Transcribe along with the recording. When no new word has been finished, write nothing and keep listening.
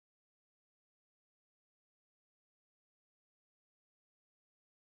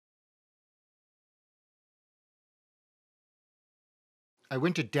I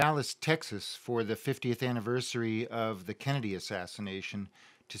went to Dallas, Texas for the 50th anniversary of the Kennedy assassination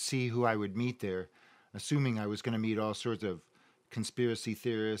to see who I would meet there, assuming I was going to meet all sorts of conspiracy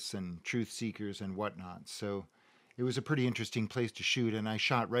theorists and truth seekers and whatnot. So it was a pretty interesting place to shoot, and I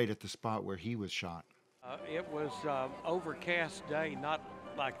shot right at the spot where he was shot. It was overcast day, not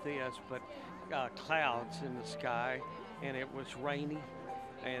like this, but clouds in the sky, and it was rainy.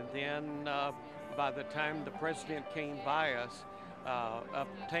 And then by the time the president came by us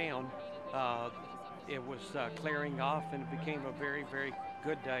uptown, it was clearing off, and it became a very, very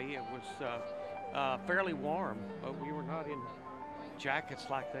good day. It was fairly warm, but we were not in jackets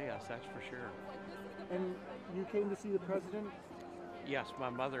like this, that's for sure. And you came to see the president? Yes, my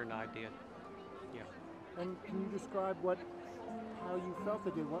mother and I did. Yeah. And can you describe how you felt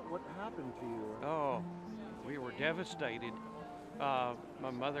the day? What happened to you? Oh, we were devastated.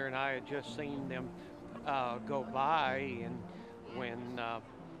 My mother and I had just seen them go by, and when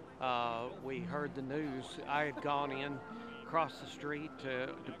we heard the news, I had gone in across the street to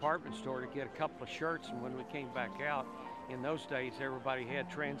a department store to get a couple of shirts, and when we came back out, in those days everybody had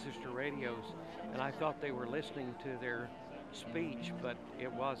transistor radios, and I thought they were listening to their speech, but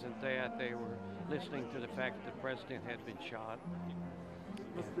it wasn't that. They were listening to the fact that the president had been shot.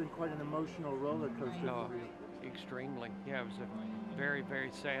 It must have been quite an emotional roller coaster for you. Extremely. Yeah, it was a very,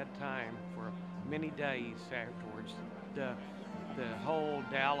 very sad time for many days afterwards. The whole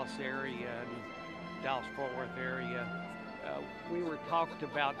Dallas area and Dallas-Fort Worth area, we were talked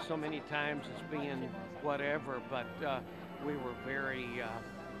about so many times as being whatever, but we were very,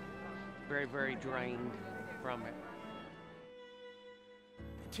 very drained from it.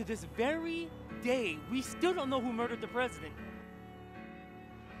 To this very day, we still don't know who murdered the president.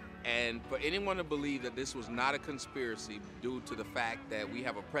 And for anyone to believe that this was not a conspiracy due to the fact that we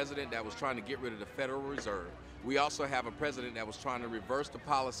have a president that was trying to get rid of the Federal Reserve, we also have a president that was trying to reverse the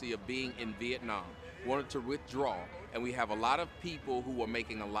policy of being in Vietnam, wanted to withdraw, and we have a lot of people who are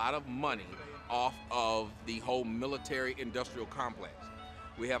making a lot of money off of the whole military-industrial complex.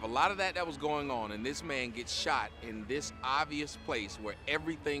 We have a lot of that was going on, and this man gets shot in this obvious place where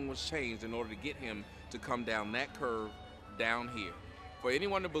everything was changed in order to get him to come down that curve down here. For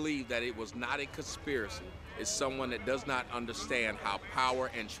anyone to believe that it was not a conspiracy is someone that does not understand how power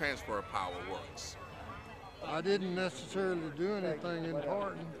and transfer of power works. I didn't necessarily do anything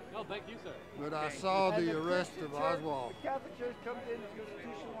important. No, thank you, sir. But I saw the arrest of Oswald. The Catholic Church comes in to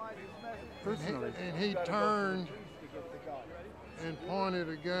institutionalize his message. And he turned and pointed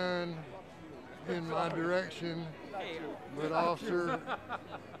a gun in my direction, but Officer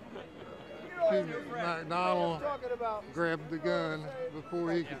McDonald grabbed the gun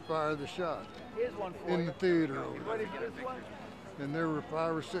before he could fire the shot in the theater over there. And there were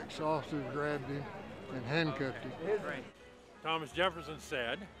 5 or 6 officers grabbed him and handcuffed him. Thomas Jefferson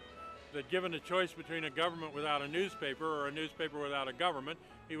said that given a choice between a government without a newspaper or a newspaper without a government,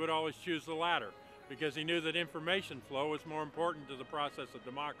 he would always choose the latter, because he knew that information flow was more important to the process of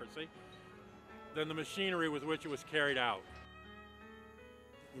democracy than the machinery with which it was carried out.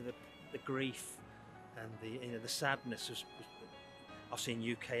 The grief and the sadness was I've seen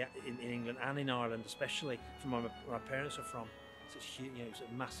UK, in England and in Ireland, especially from where my parents are from. It's huge, it was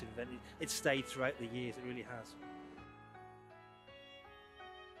a massive event. It stayed throughout the years. It really has.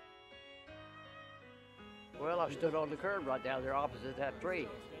 Well, I stood on the curb right down there opposite that tree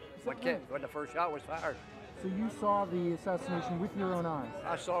when the first shot was fired. So you saw the assassination with your own eyes?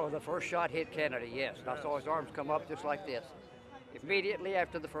 I saw the first shot hit Kennedy, yes. And I saw his arms come up just like this, immediately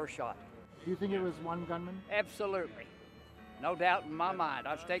after the first shot. Do you think it was one gunman? Absolutely. No doubt in my mind.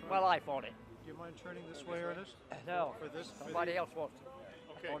 I'd stake my life on it. Do you mind turning this way, Ernest? No. For this Somebody else wants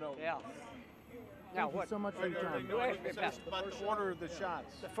to. Okay. Oh, no. Yeah. Now Thank you so much for your time. About the order of the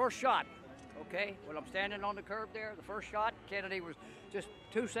shots. The first shot, okay? When I'm standing on the curb there, the first shot, Kennedy was just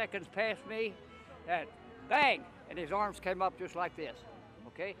 2 seconds past me, and bang! And his arms came up just like this,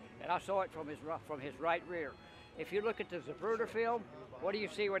 okay? And I saw it from his right rear. If you look at the Zapruder film, what do you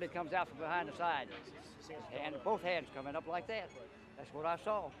see when it comes out from behind the side? And both hands coming up like that. That's what I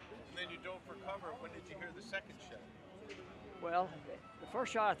saw. And then you dove for cover. When did you hear the second shot? Well, the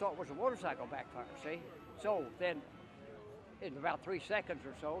first shot I thought was a motorcycle backfire, see? So then, in about 3 seconds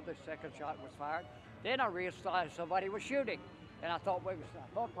or so, the second shot was fired. Then I realized somebody was shooting. And I thought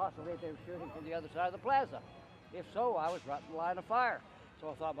possibly they were shooting from the other side of the plaza. If so, I was right in the line of fire. So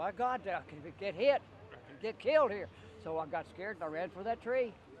I thought, my God, I could get hit, I could get killed here. So I got scared and I ran for that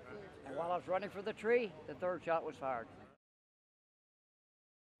tree. And while I was running for the tree, the third shot was fired.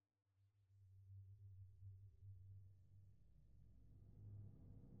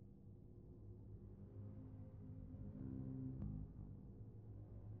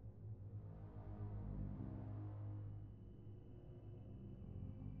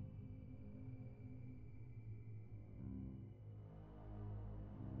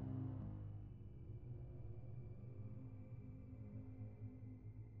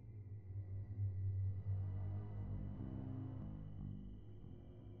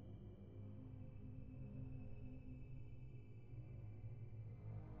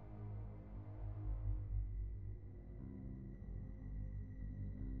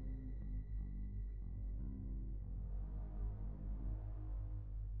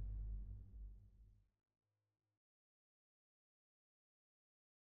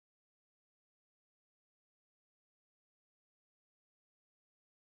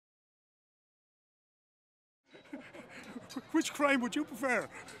 Which crime would you prefer?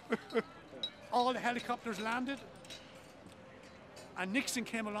 All the helicopters landed, and Nixon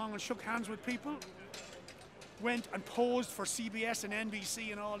came along and shook hands with people, went and posed for CBS and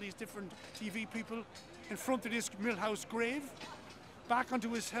NBC and all these different TV people in front of this Millhouse grave, back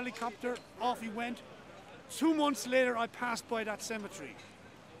onto his helicopter, off he went. 2 months later, I passed by that cemetery.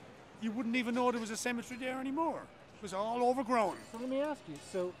 You wouldn't even know there was a cemetery there anymore. It was all overgrown. So let me ask you,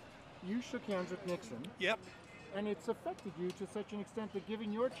 so you shook hands with Nixon. Yep. And it's affected you to such an extent that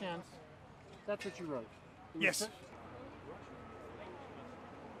given your chance, that's what you wrote. Yes.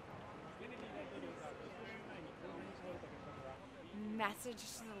 Message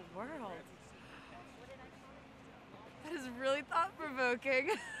to the world. That is really thought-provoking.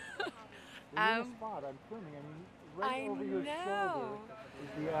 You're in a spot I'm filming. Right over your shoulder is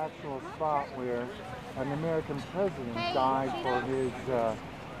the actual spot where an American president died for his beliefs.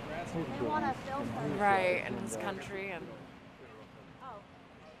 Right, in his country, and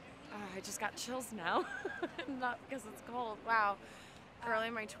I just got chills now. Not because it's cold. Wow. Early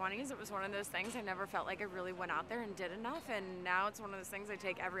in my 20s, it was one of those things I never felt like I really went out there and did enough, and now it's one of those things I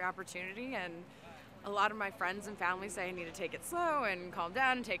take every opportunity, and a lot of my friends and family say I need to take it slow and calm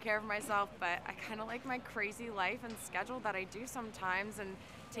down and take care of myself, but I kind of like my crazy life and schedule that I do sometimes, and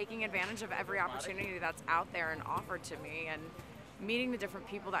taking advantage of every opportunity that's out there and offered to me, and meeting the different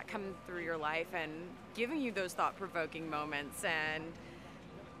people that come through your life and giving you those thought-provoking moments, and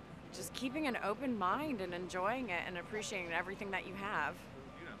just keeping an open mind and enjoying it and appreciating everything that you have.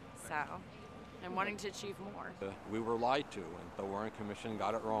 So, and wanting to achieve more. We were lied to, and the Warren Commission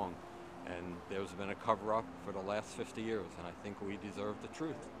got it wrong. And there's been a cover-up for the last 50 years, and I think we deserve the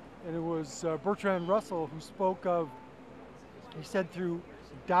truth. And it was Bertrand Russell who spoke of, he said, through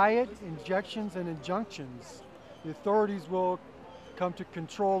diet, injections, and injunctions, the authorities will come to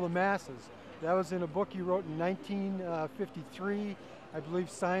control the masses. That was in a book he wrote in 1953. I believe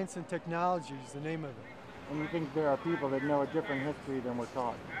Science and Technology is the name of it. And you think there are people that know a different history than we're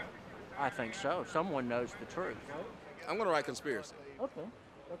taught? I think so. Someone knows the truth. I'm going to write conspiracy. Okay,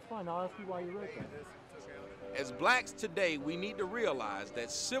 that's fine. I'll ask you why you wrote that. As blacks today, we need to realize that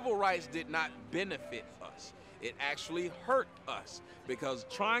civil rights did not benefit us. It actually hurt us, because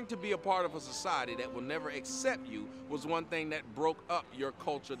trying to be a part of a society that will never accept you was one thing that broke up your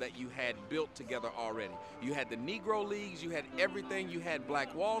culture that you had built together already. You had the Negro Leagues, you had everything, you had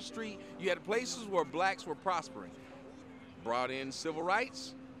Black Wall Street, you had places where blacks were prospering. Brought in civil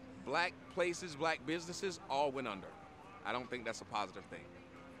rights, black places, black businesses all went under. I don't think that's a positive thing.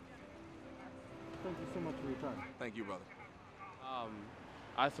 Thank you so much for your time. Thank you, brother.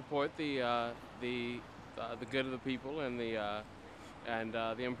 I support the good of the people and the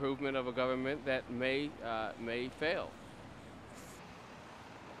improvement of a government that may fail.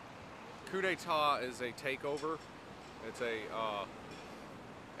 Coup d'etat is a takeover. It's a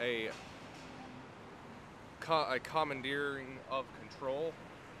commandeering of control,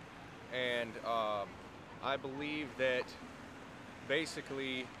 and I believe that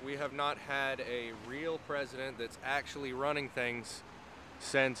basically we have not had a real president that's actually running things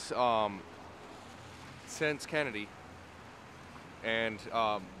since Kennedy, and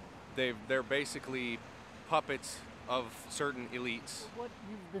they're basically puppets of certain elites. What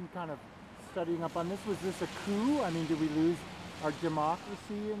you've been kind of studying up on this, was this a coup? I mean, did we lose our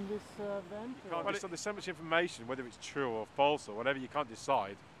democracy in this event? Well, there's so much information, whether it's true or false or whatever, you can't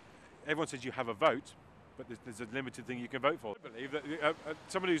decide. Everyone says you have a vote, but there's a limited thing you can vote for. I believe that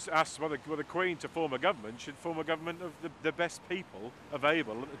somebody who's asked whether the Queen to form a government should form a government of the best people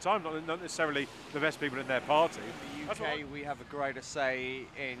available at the time, not necessarily the best people in their party. In the UK, we have a greater say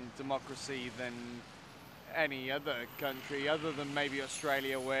in democracy than any other country, other than maybe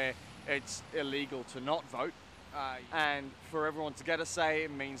Australia, where it's illegal to not vote. And for everyone to get a say,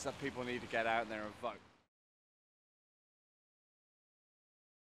 it means that people need to get out there and vote.